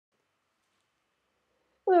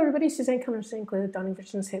Hello everybody, Suzanne Kellner-Zinck with Dawning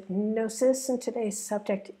Visions Hypnosis, and today's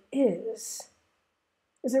subject is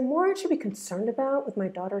there more I should be concerned about with my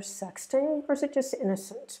daughter's sexting, or is it just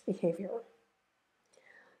innocent behavior?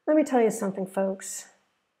 Let me tell you something, folks.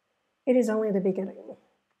 It is only the beginning.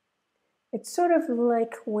 It's sort of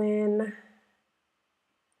like when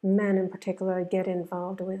men in particular get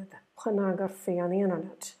involved with pornography on the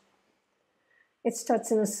internet. It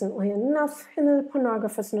starts innocently enough, and the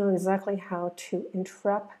pornographers know exactly how to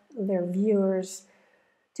entrap their viewers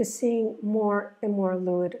to seeing more and more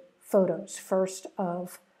lewd photos, first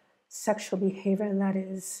of sexual behavior that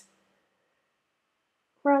is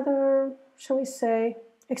rather, shall we say,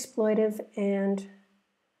 exploitive and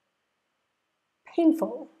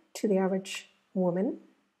painful to the average woman.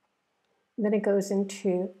 Then it goes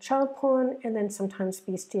into child porn and then sometimes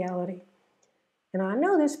bestiality. And I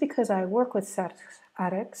know this because I work with sex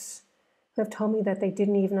addicts who have told me that they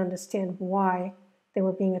didn't even understand why they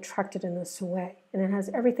were being attracted in this way. And it has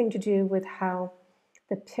everything to do with how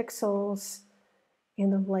the pixels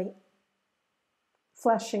and the light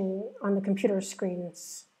flashing on the computer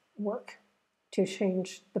screens work to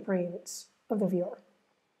change the brains of the viewer.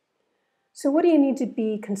 So what do you need to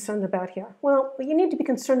be concerned about here? Well, what you need to be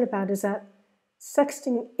concerned about is that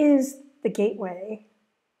sexting is the gateway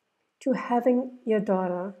to having your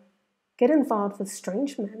daughter get involved with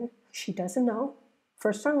strange men she doesn't know,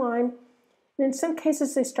 first online, and in some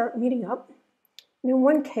cases they start meeting up. And in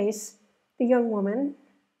one case, the young woman,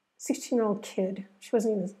 16-year-old kid, she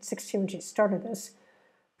wasn't even 16 when she started this,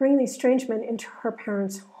 bringing these strange men into her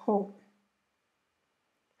parents' home.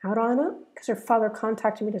 How do I know? Because her father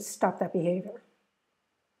contacted me to stop that behavior.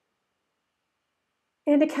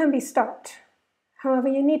 And it can be stopped. However,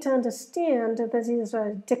 you need to understand that these are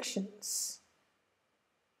addictions,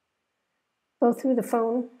 both through the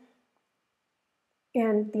phone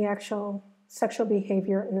and the actual sexual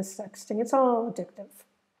behavior in the sexting. It's all addictive.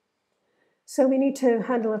 So we need to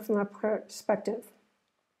handle it from that perspective.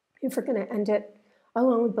 If we're going to end it,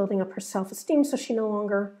 along with building up her self-esteem so she no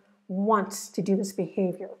longer wants to do this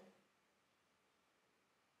behavior.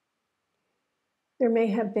 There may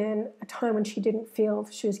have been a time when she didn't feel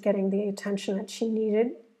she was getting the attention that she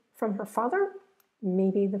needed from her father.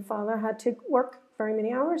 Maybe the father had to work very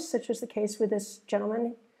many hours, such was the case with this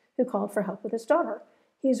gentleman who called for help with his daughter.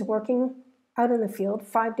 He's working out in the field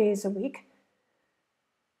 5 days a week,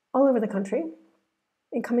 all over the country,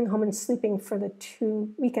 and coming home and sleeping for the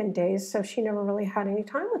 2 weekend days, so she never really had any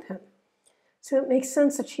time with him. So it makes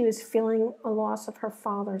sense that she was feeling a loss of her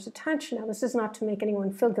father's attention. Now, this is not to make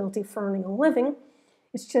anyone feel guilty for earning a living.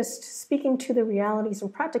 It's just speaking to the realities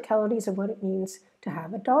and practicalities of what it means to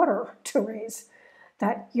have a daughter to raise,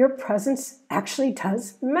 that your presence actually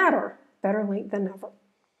does matter. Better late than never.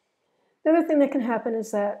 The other thing that can happen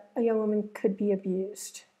is that a young woman could be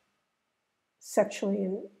abused sexually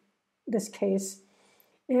in this case.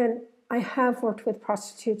 And I have worked with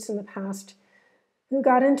prostitutes in the past who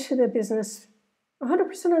got into the business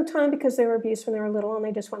 100% of the time because they were abused when they were little and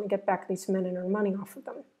they just want to get back these men and earn money off of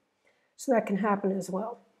them. So that can happen as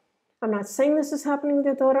well. I'm not saying this is happening with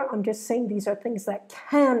your daughter. I'm just saying these are things that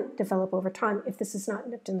can develop over time if this is not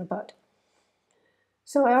nipped in the bud.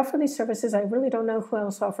 So I offer these services. I really don't know who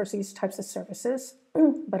else offers these types of services,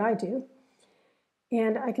 but I do.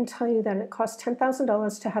 And I can tell you that it costs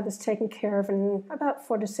 $10,000 to have this taken care of in about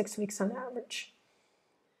 4 to 6 weeks on average.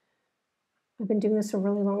 I've been doing this a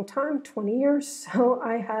really long time, 20 years, so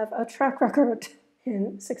I have a track record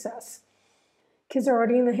in success. Kids are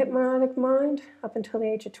already in the hypnotic mind up until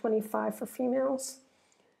the age of 25 for females.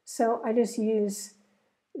 So I just use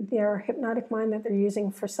their hypnotic mind that they're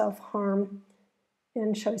using for self-harm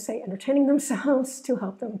and, shall we say, entertaining themselves to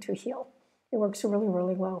help them to heal. It works really,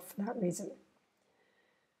 really well for that reason.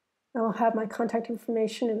 I will have my contact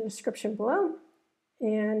information in the description below.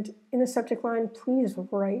 And in the subject line, please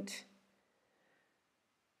write,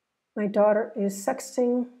 "My daughter is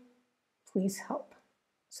sexting, please help,"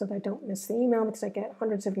 so that I don't miss the email, because I get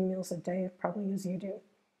hundreds of emails a day, probably as you do.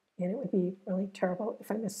 And it would be really terrible if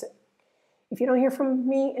I miss it. If you don't hear from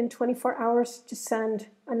me in 24 hours, just send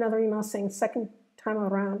another email saying second time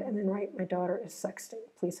around and then write, "My daughter is sexting,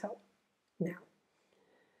 please help now."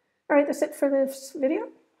 All right, that's it for this video.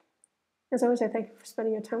 As always, I thank you for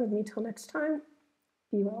spending your time with me. Till next time,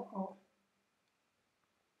 be well all.